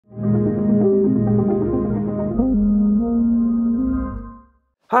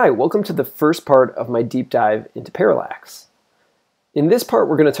Hi, welcome to the first part of my deep dive into Parallax. In this part,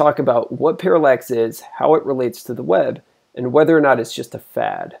 we're going to talk about what Parallax is, how it relates to the web, and whether or not it's just a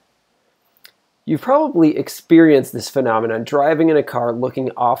fad. You've probably experienced this phenomenon driving in a car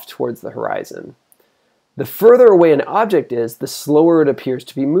looking off towards the horizon. The further away an object is, the slower it appears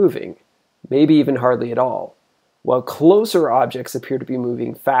to be moving, maybe even hardly at all, while closer objects appear to be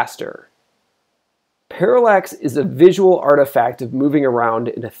moving faster. Parallax is a visual artifact of moving around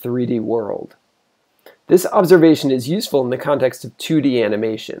in a 3D world. This observation is useful in the context of 2D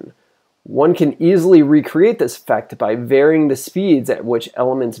animation. One can easily recreate this effect by varying the speeds at which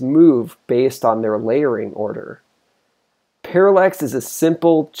elements move based on their layering order. Parallax is a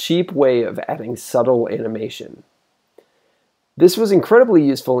simple, cheap way of adding subtle animation. This was incredibly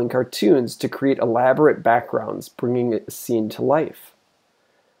useful in cartoons to create elaborate backgrounds, bringing a scene to life.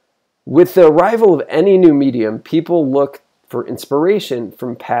 With the arrival of any new medium, people look for inspiration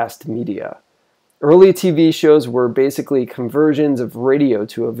from past media. Early TV shows were basically conversions of radio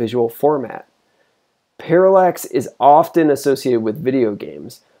to a visual format. Parallax is often associated with video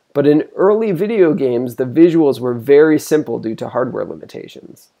games, but in early video games, the visuals were very simple due to hardware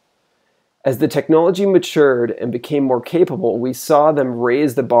limitations. As the technology matured and became more capable, we saw them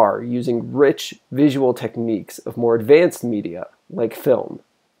raise the bar using rich visual techniques of more advanced media, like film.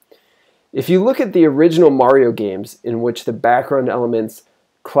 If you look at the original Mario games, in which the background elements,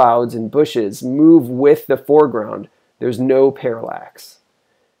 clouds and bushes, move with the foreground, there's no parallax.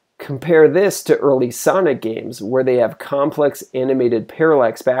 Compare this to early Sonic games, where they have complex animated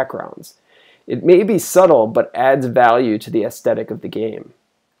parallax backgrounds. It may be subtle, but adds value to the aesthetic of the game.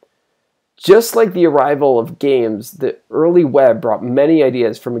 Just like the arrival of games, the early web brought many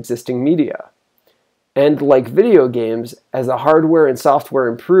ideas from existing media. And like video games, as the hardware and software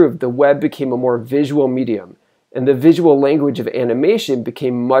improved, the web became a more visual medium, and the visual language of animation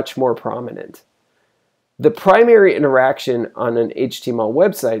became much more prominent. The primary interaction on an HTML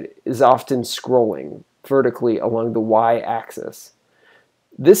website is often scrolling vertically along the y-axis.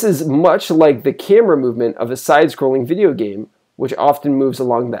 This is much like the camera movement of a side-scrolling video game, which often moves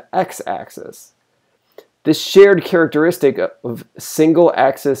along the x-axis. This shared characteristic of single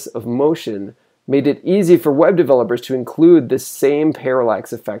axis of motion made it easy for web developers to include this same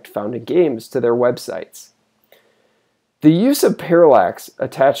parallax effect found in games to their websites. The use of parallax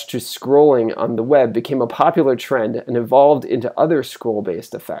attached to scrolling on the web became a popular trend and evolved into other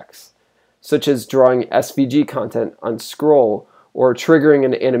scroll-based effects, such as drawing SVG content on scroll or triggering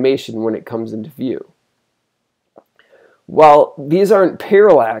an animation when it comes into view. While these aren't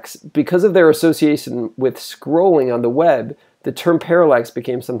parallax, because of their association with scrolling on the web, the term parallax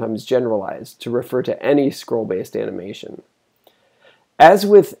became sometimes generalized to refer to any scroll-based animation. As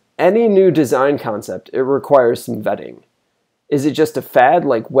with any new design concept, it requires some vetting. Is it just a fad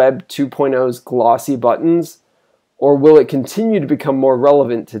like Web 2.0's glossy buttons, or will it continue to become more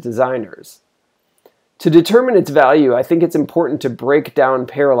relevant to designers? To determine its value, I think it's important to break down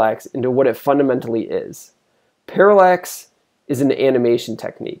parallax into what it fundamentally is. Parallax is an animation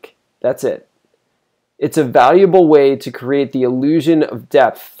technique. That's it. It's a valuable way to create the illusion of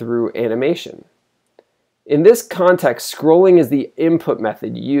depth through animation. In this context, scrolling is the input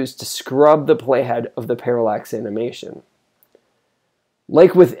method used to scrub the playhead of the parallax animation.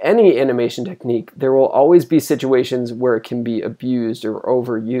 Like with any animation technique, there will always be situations where it can be abused or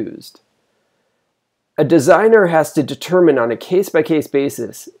overused. A designer has to determine on a case-by-case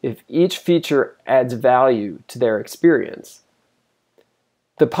basis if each feature adds value to their experience.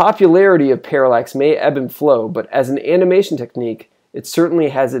 The popularity of parallax may ebb and flow, but as an animation technique, it certainly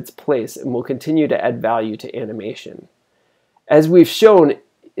has its place and will continue to add value to animation. As we've shown,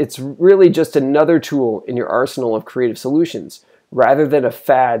 it's really just another tool in your arsenal of creative solutions, rather than a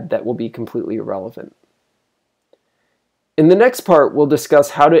fad that will be completely irrelevant. In the next part, we'll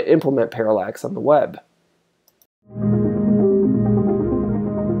discuss how to implement parallax on the web.